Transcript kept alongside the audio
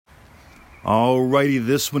Alrighty,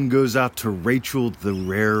 this one goes out to Rachel the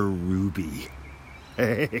Rare Ruby.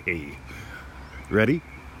 Hey, ready?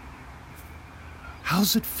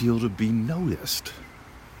 How's it feel to be noticed?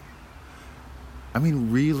 I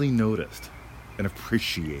mean, really noticed and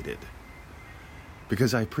appreciated.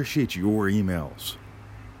 Because I appreciate your emails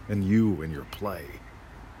and you and your play.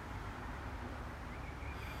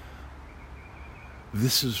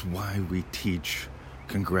 This is why we teach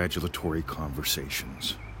congratulatory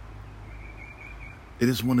conversations. It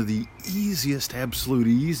is one of the absolute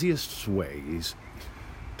easiest ways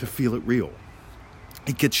to feel it real.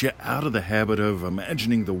 It gets you out of the habit of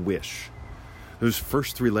imagining the wish. Those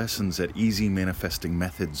first 3 lessons at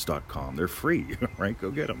easymanifestingmethods.com. They're free, right? Go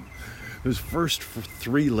get them. Those first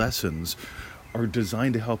 3 lessons are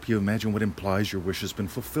designed to help you imagine what implies your wish has been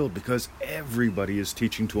fulfilled, because everybody is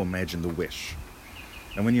teaching to imagine the wish.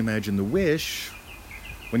 And when you imagine the wish,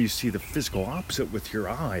 when you see the physical opposite with your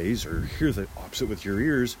eyes or hear the opposite with your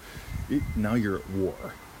ears, now you're at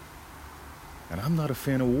war. And I'm not a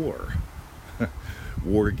fan of war.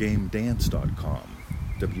 Wargamedance.com.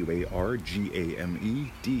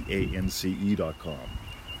 WARGAMEDANCE.com.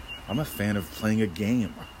 I'm a fan of playing a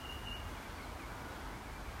game.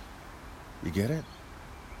 You get it?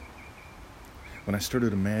 When I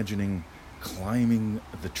started imagining climbing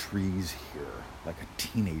the trees here like a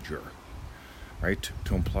teenager, right,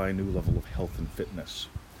 to imply a new level of health and fitness,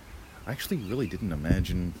 I actually really didn't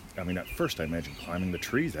imagine, at first I imagined climbing the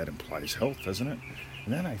trees. That implies health, doesn't it?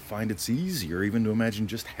 And then I find it's easier even to imagine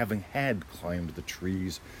just having had climbed the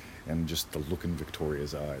trees and just the look in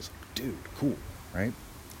Victoria's eyes. Dude, cool, right?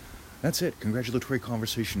 That's it. Congratulatory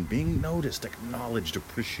conversation. Being noticed, acknowledged,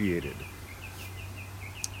 appreciated.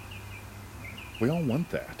 We all want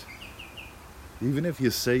that. Even if you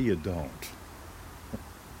say you don't.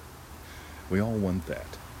 We all want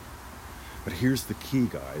that. But here's the key,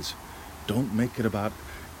 guys. Don't make it about,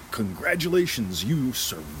 congratulations, you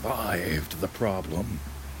survived the problem.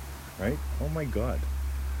 Right? Oh my God.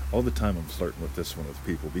 All the time I'm flirting with this one with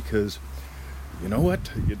people because, you know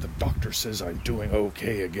what? The doctor says I'm doing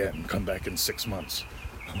okay again. Come back in 6 months.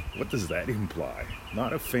 What does that imply?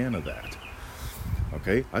 Not a fan of that.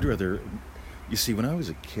 Okay? I'd rather... You see, when I was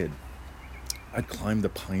a kid, I'd climb the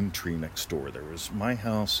pine tree next door. There was my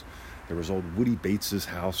house. There was old Woody Bates's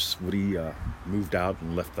house. Woody moved out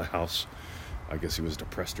and left the house. I guess he was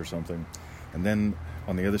depressed or something. And then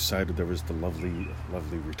on the other side, there was the lovely,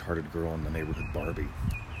 lovely retarded girl in the neighborhood, Barbie.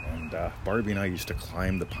 And Barbie and I used to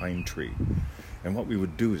climb the pine tree. And what we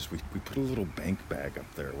would do is we put a little bank bag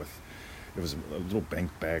up there it was a little bank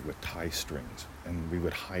bag with tie strings. And we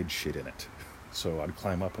would hide shit in it. So I'd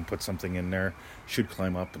climb up and put something in there. She'd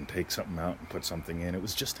climb up and take something out and put something in. It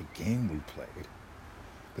was just a game we played.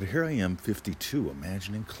 But here I am, 52,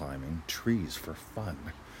 imagining climbing trees for fun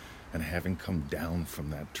and having come down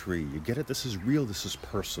from that tree. You get it? This is real. This is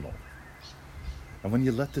personal. And when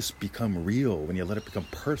you let this become real, when you let it become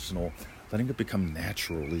personal, letting it become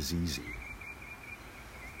natural is easy.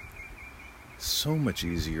 So much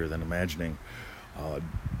easier than imagining,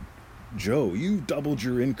 Joe, you doubled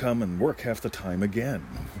your income and work half the time again.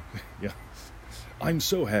 Yeah. I'm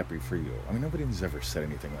so happy for you. Nobody's ever said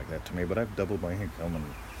anything like that to me, but I've doubled my income and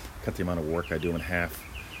cut the amount of work I do in half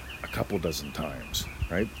a couple dozen times,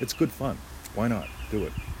 right? It's good fun. Why not? Do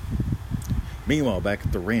it. Meanwhile, back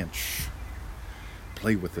at the ranch,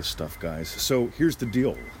 play with this stuff, guys. So here's the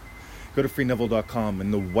deal. Go to freeneville.com.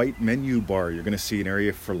 In the white menu bar, you're going to see an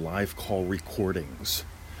area for live call recordings.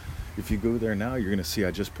 If you go there now, you're going to see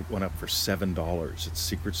I just put one up for $7. It's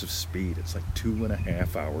Secrets of Speed. It's like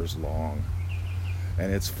 2.5 hours long.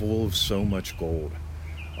 And it's full of so much gold.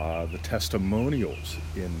 The testimonials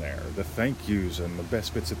in there, the thank yous, and the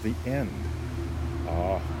best bits at the end.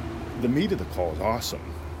 The meat of the call is awesome.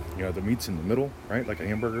 The meat's in the middle, right? Like a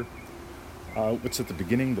hamburger. What's at the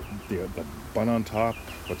beginning? The bun on top.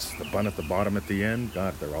 What's the bun at the bottom at the end?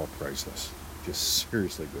 God, they're all priceless. Just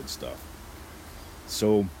seriously good stuff.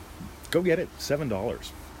 So go get it.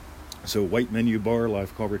 $7. So white menu bar,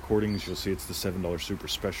 live call recordings. You'll see it's the $7 super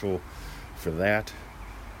special for that.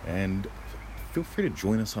 And feel free to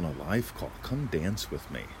join us on a live call. Come dance with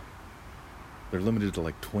me. They're limited to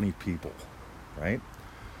like 20 people, right?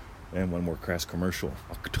 And one more crass commercial.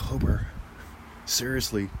 October.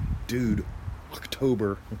 Seriously, dude,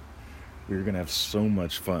 October. We're going to have so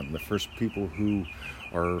much fun. The first people who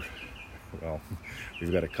are,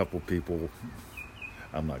 we've got a couple people.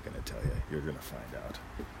 I'm not going to tell you. You're going to find out.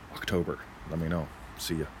 October. Let me know.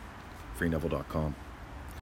 See ya. freeneville.com.